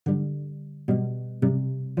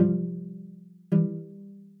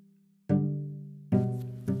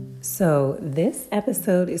So this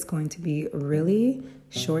episode is going to be really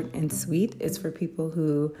short and sweet. It's for people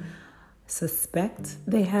who suspect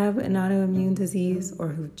they have an autoimmune disease or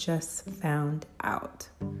who just found out.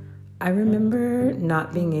 I remember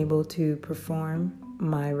not being able to perform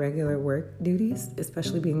my regular work duties,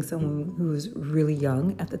 especially being someone who was really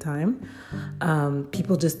young at the time.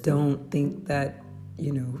 People just don't think that,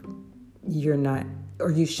 you're not,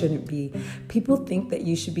 or you shouldn't be. People think that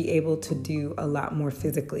you should be able to do a lot more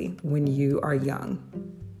physically when you are young,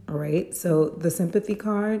 all right? So the sympathy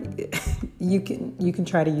card, you can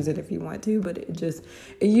try to use it if you want to, but it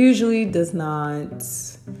usually does not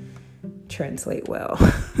translate well.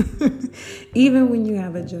 Even when you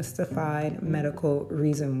have a justified medical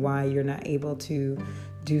reason why you're not able to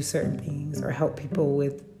do certain things or help people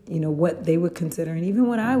with, what they would consider, and even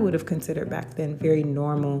what I would have considered back then, very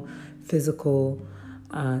normal physical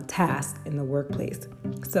task in the workplace.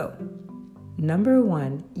 So, number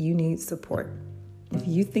one, you need support. If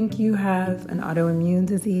you think you have an autoimmune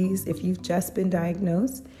disease, if you've just been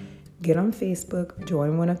diagnosed, get on Facebook,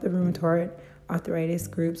 join one of the rheumatoid arthritis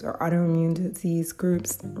groups or autoimmune disease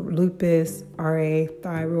groups, lupus, RA,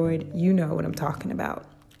 thyroid, you know what I'm talking about.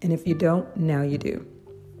 And if you don't, now you do.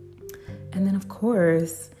 And then, of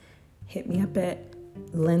course, hit me up at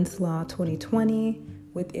Lens Law 2020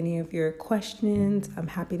 with any of your questions. I'm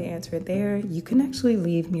happy to answer it there. You can actually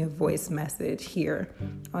leave me a voice message here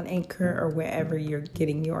on Anchor or wherever you're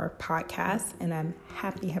getting your podcast. And I'm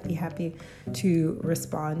happy to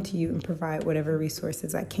respond to you and provide whatever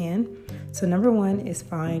resources I can. So number one is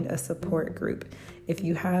find a support group. If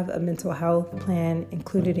you have a mental health plan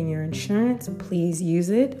included in your insurance, please use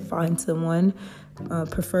it. Find someone,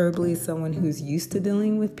 preferably someone who's used to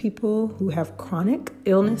dealing with people who have chronic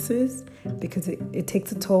illnesses, because it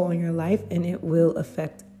takes a toll on your life and it will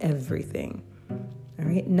affect everything. All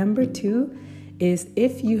right. Number two is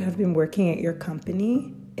if you have been working at your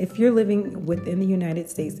company, if you're living within the United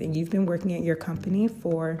States and you've been working at your company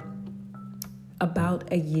for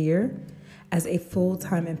about a year as a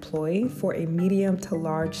full-time employee for a medium to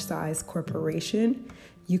large size corporation,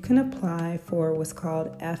 you can apply for what's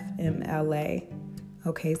called FMLA.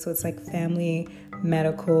 Okay, so it's like family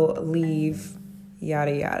medical leave,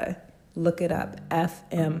 yada, yada. Look it up,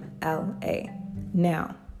 FMLA.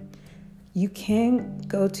 Now, you can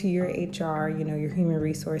go to your HR, your human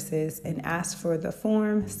resources, and ask for the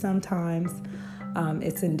form. Sometimes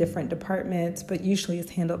it's in different departments, but usually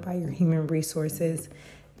it's handled by your human resources.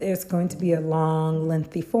 There's going to be a long,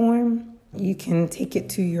 lengthy form. You can take it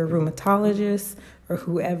to your rheumatologist or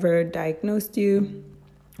whoever diagnosed you,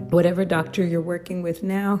 whatever doctor you're working with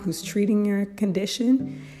now who's treating your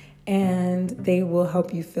condition, and they will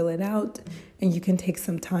help you fill it out. And you can take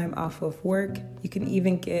some time off of work. You can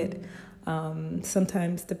even get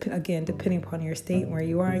sometimes, depending upon your state and where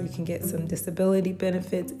you are, you can get some disability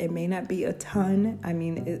benefits. It may not be a ton. I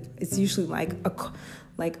mean, it's usually like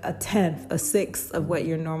a tenth, a sixth of what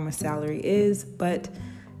your normal salary is, but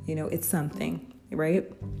it's something, right?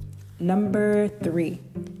 Number three,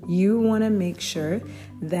 you want to make sure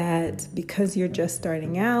that because you're just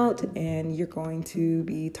starting out and you're going to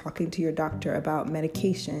be talking to your doctor about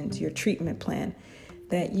medications, your treatment plan,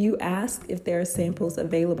 that you ask if there are samples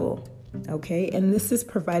available. Okay, and this is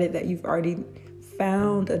provided that you've already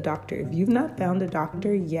found a doctor. If you've not found a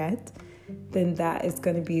doctor yet, then that is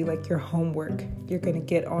going to be like your homework. You're going to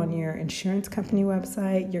get on your insurance company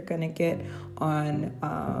website. You're going to get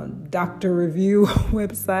on doctor review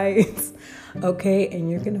websites, okay?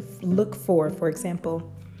 And you're going to look for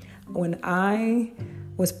example, when I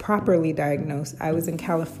was properly diagnosed, I was in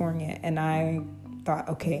California and I thought,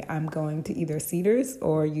 okay, I'm going to either Cedars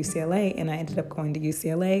or UCLA, and I ended up going to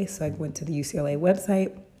UCLA. So I went to the UCLA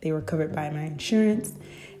website. They were covered by my insurance,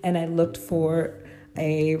 and I looked for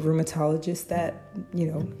a rheumatologist that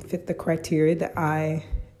fit the criteria that I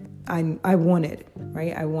wanted.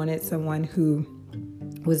 Right, I wanted someone who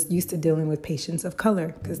was used to dealing with patients of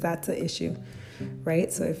color, because that's an issue.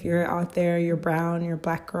 Right, so if you're out there, you're brown, you're a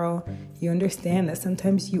black girl, you understand that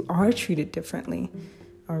sometimes you are treated differently.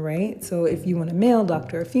 All right, so if you want a male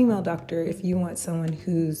doctor, a female doctor, if you want someone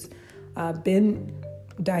who's been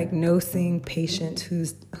diagnosing patients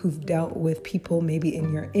who've dealt with people maybe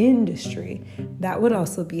in your industry, that would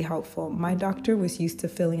also be helpful. My doctor was used to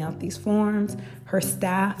filling out these forms. Her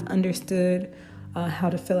staff understood how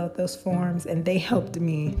to fill out those forms, and they helped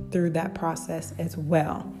me through that process as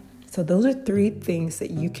well. So those are three things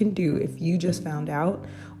that you can do if you just found out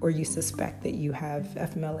or you suspect that you have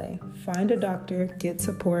FMLA. Find a doctor, get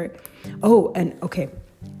support. Oh, and okay,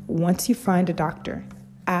 once you find a doctor,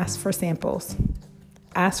 ask for samples.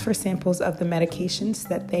 Ask for samples of the medications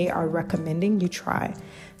that they are recommending you try.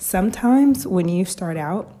 Sometimes when you start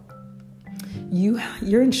out,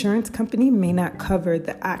 your insurance company may not cover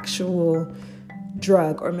the actual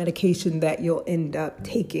drug or medication that you'll end up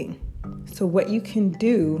taking. So what you can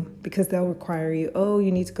do, because they'll require you,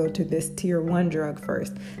 you need to go to this tier 1 drug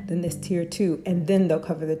first, then this tier 2, and then they'll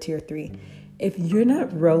cover the tier 3. If you're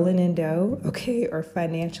not rolling in dough, or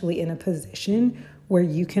financially in a position where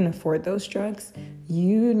you can afford those drugs,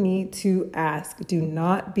 you need to ask. Do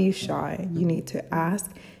not be shy. You need to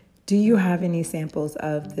ask, do you have any samples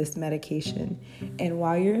of this medication? And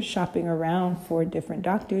while you're shopping around for different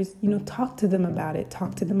doctors, talk to them about it.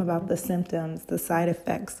 Talk to them about the symptoms, the side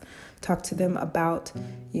effects. Talk to them about,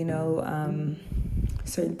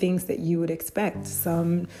 certain things that you would expect.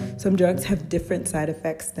 Some drugs have different side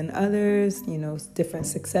effects than others, different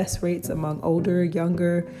success rates among older,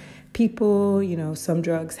 younger people. Some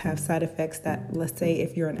drugs have side effects that, let's say,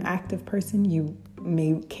 if you're an active person, you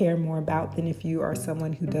may care more about than if you are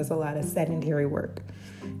someone who does a lot of sedentary work.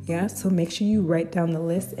 So make sure you write down the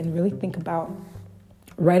list and really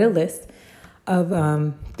write a list of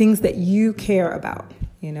things that you care about,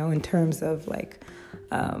 in terms of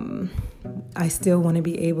I still want to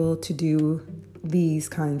be able to do these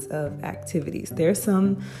kinds of activities. There's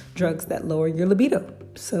some drugs that lower your libido.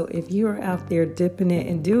 So if you are out there dipping it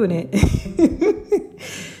and doing it,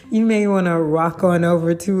 you may want to rock on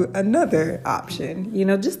over to another option,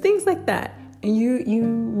 just things like that. And you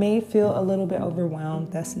may feel a little bit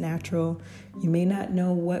overwhelmed. That's natural. You may not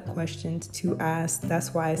know what questions to ask.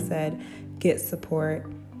 That's why I said get support.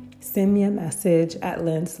 Send me a message at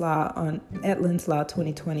Lenslaw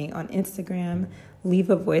 2020 on Instagram.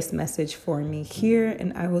 Leave a voice message for me here,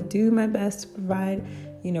 and I will do my best to provide,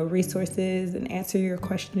 resources and answer your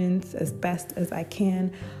questions as best as I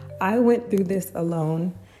can. I went through this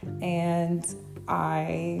alone, and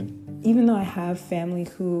even though I have family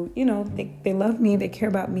who, they love me, they care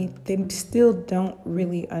about me, they still don't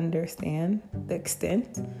really understand the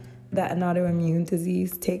extent that an autoimmune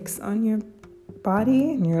disease takes on your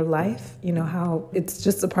body and your life, how it's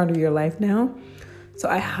just a part of your life now. So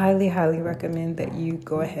I highly, highly recommend that you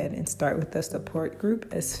go ahead and start with the support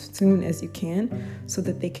group as soon as you can, so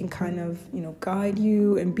that they can kind of, guide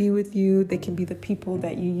you and be with you. They can be the people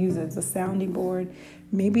that you use as a sounding board.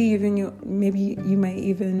 Maybe you might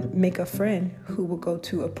even make a friend who will go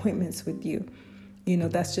to appointments with you.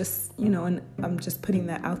 That's just, and I'm just putting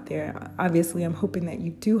that out there. Obviously, I'm hoping that you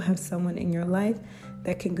do have someone in your life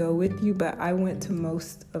that can go with you, but I went to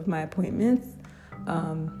most of my appointments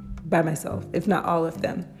by myself, if not all of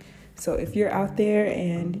them. So if you're out there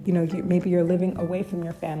and, maybe you're living away from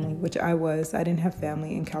your family, which I didn't have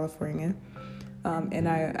family in California, and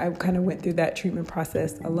I kind of went through that treatment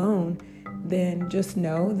process alone, then just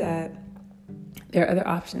know that there are other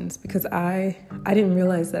options, because I didn't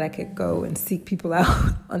realize that I could go and seek people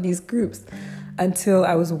out on these groups until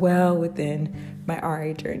I was well within my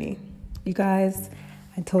RA journey. You guys,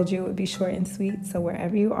 I told you it would be short and sweet, so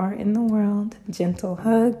wherever you are in the world, gentle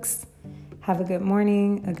hugs. Have a good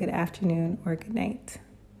morning, a good afternoon, or a good night.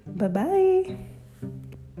 Bye-bye.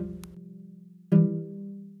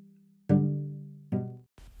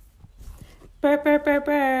 Burr, burr, burr,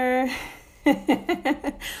 burr.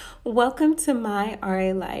 Welcome to my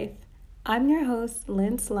RA life. I'm your host,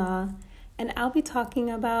 Lenslaw, and I'll be talking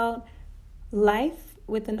about life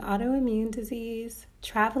with an autoimmune disease,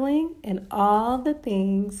 traveling, and all the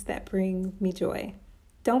things that bring me joy.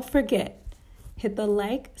 Don't forget, hit the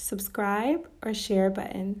like, subscribe, or share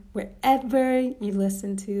button wherever you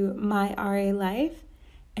listen to my RA life,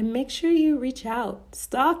 and make sure you reach out.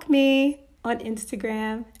 Stalk me on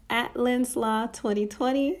Instagram at Lenslaw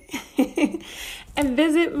 2020 and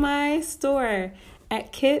visit my store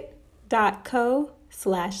at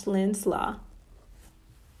kit.co/Lenslaw.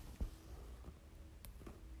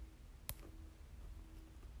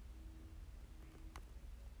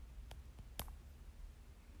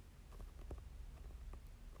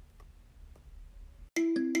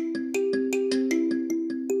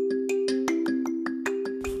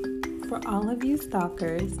 For all of you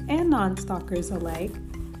stalkers and non-stalkers alike,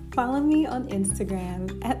 follow me on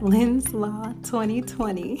Instagram at Lenslaw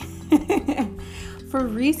 2020 for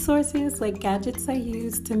resources like gadgets I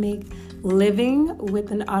use to make living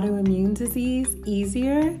with an autoimmune disease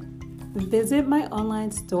easier. Visit my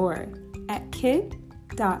online store at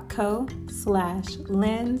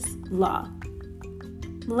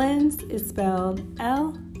kit.co/Lenslaw. Lens is spelled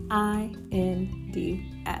Linds.